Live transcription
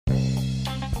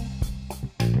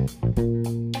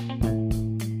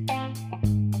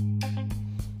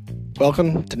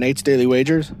Welcome to Nate's Daily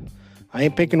Wagers. I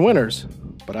ain't picking winners,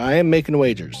 but I am making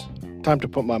wagers. Time to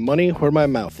put my money where my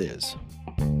mouth is.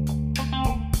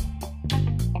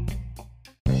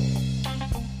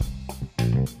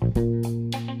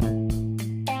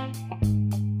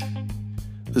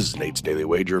 This is Nate's Daily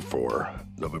Wager for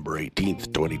November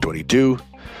 18th, 2022.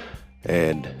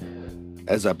 And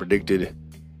as I predicted,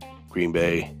 Green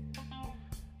Bay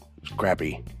was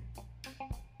crappy.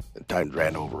 And Titans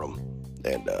ran over them.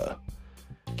 And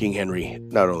King Henry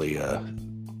not only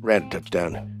ran a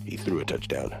touchdown, he threw a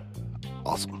touchdown.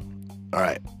 Awesome. All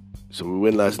right. So we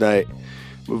win last night.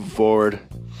 Moving forward,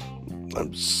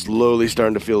 I'm slowly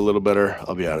starting to feel a little better.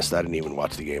 I'll be honest, I didn't even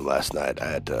watch the game last night.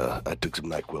 I took some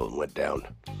NyQuil and went down.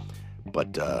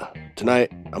 But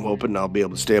tonight, I'm hoping I'll be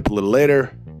able to stay up a little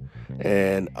later.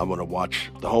 And I'm going to watch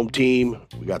the home team.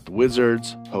 We got the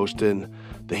Wizards hosting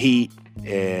the Heat.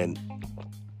 And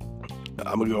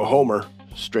I'm going to go homer,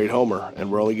 straight homer.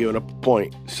 And we're only giving up a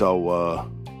point. So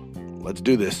let's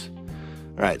do this.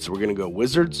 All right, so we're going to go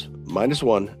Wizards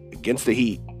 -1 against the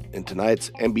Heat in tonight's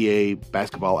NBA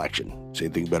basketball action. See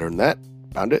anything better than that?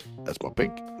 Found it. That's my pick,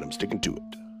 and I'm sticking to it.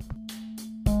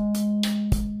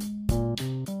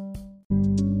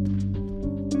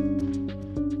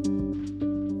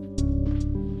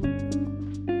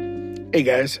 Hey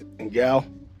guys and gal,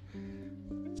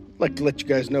 I'd like to let you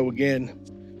guys know again,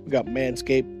 we got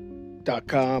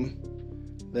Manscaped.com.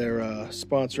 They're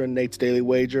sponsoring Nate's Daily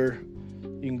Wager.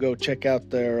 You can go check out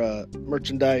their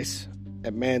merchandise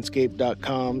at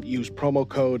Manscaped.com. Use promo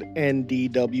code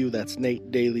NDW, that's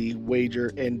Nate Daily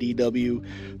Wager, NDW,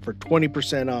 for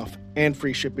 20% off and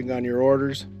free shipping on your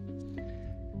orders.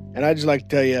 And I'd just like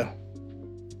to tell you,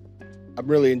 I'm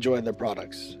really enjoying their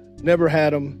products. Never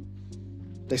had them.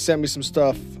 They sent me some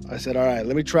stuff. I said, all right,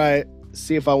 let me try it,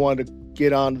 see if I want to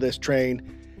get onto this train.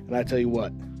 And I tell you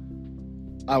what,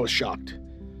 I was shocked.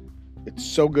 It's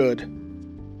so good.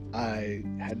 I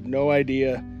had no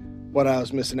idea what I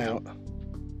was missing out.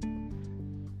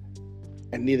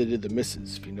 And neither did the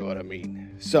missus, if you know what I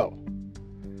mean. So,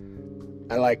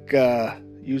 I like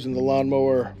using the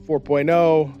Lawnmower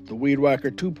 4.0, the Weed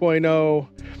Whacker 2.0.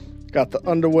 Got the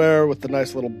underwear with the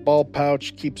nice little ball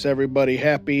pouch. Keeps everybody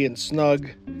happy and snug.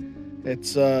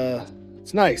 It's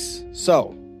nice.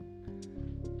 So,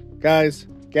 guys,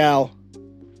 gal,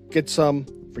 get some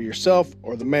for yourself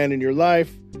or the man in your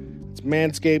life. It's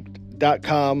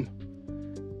Manscaped.com.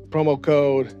 Promo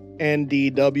code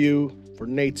NDW for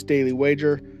Nate's Daily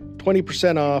Wager.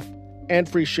 20% off and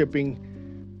free shipping.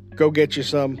 Go get you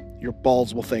some. Your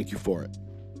balls will thank you for it.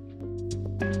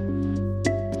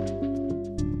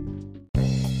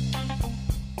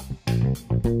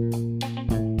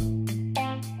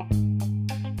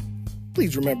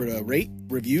 Please remember to rate,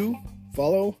 review,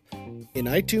 follow in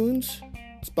iTunes,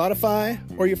 Spotify,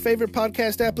 or your favorite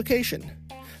podcast application.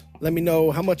 Let me know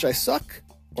how much I suck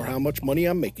or how much money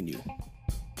I'm making you.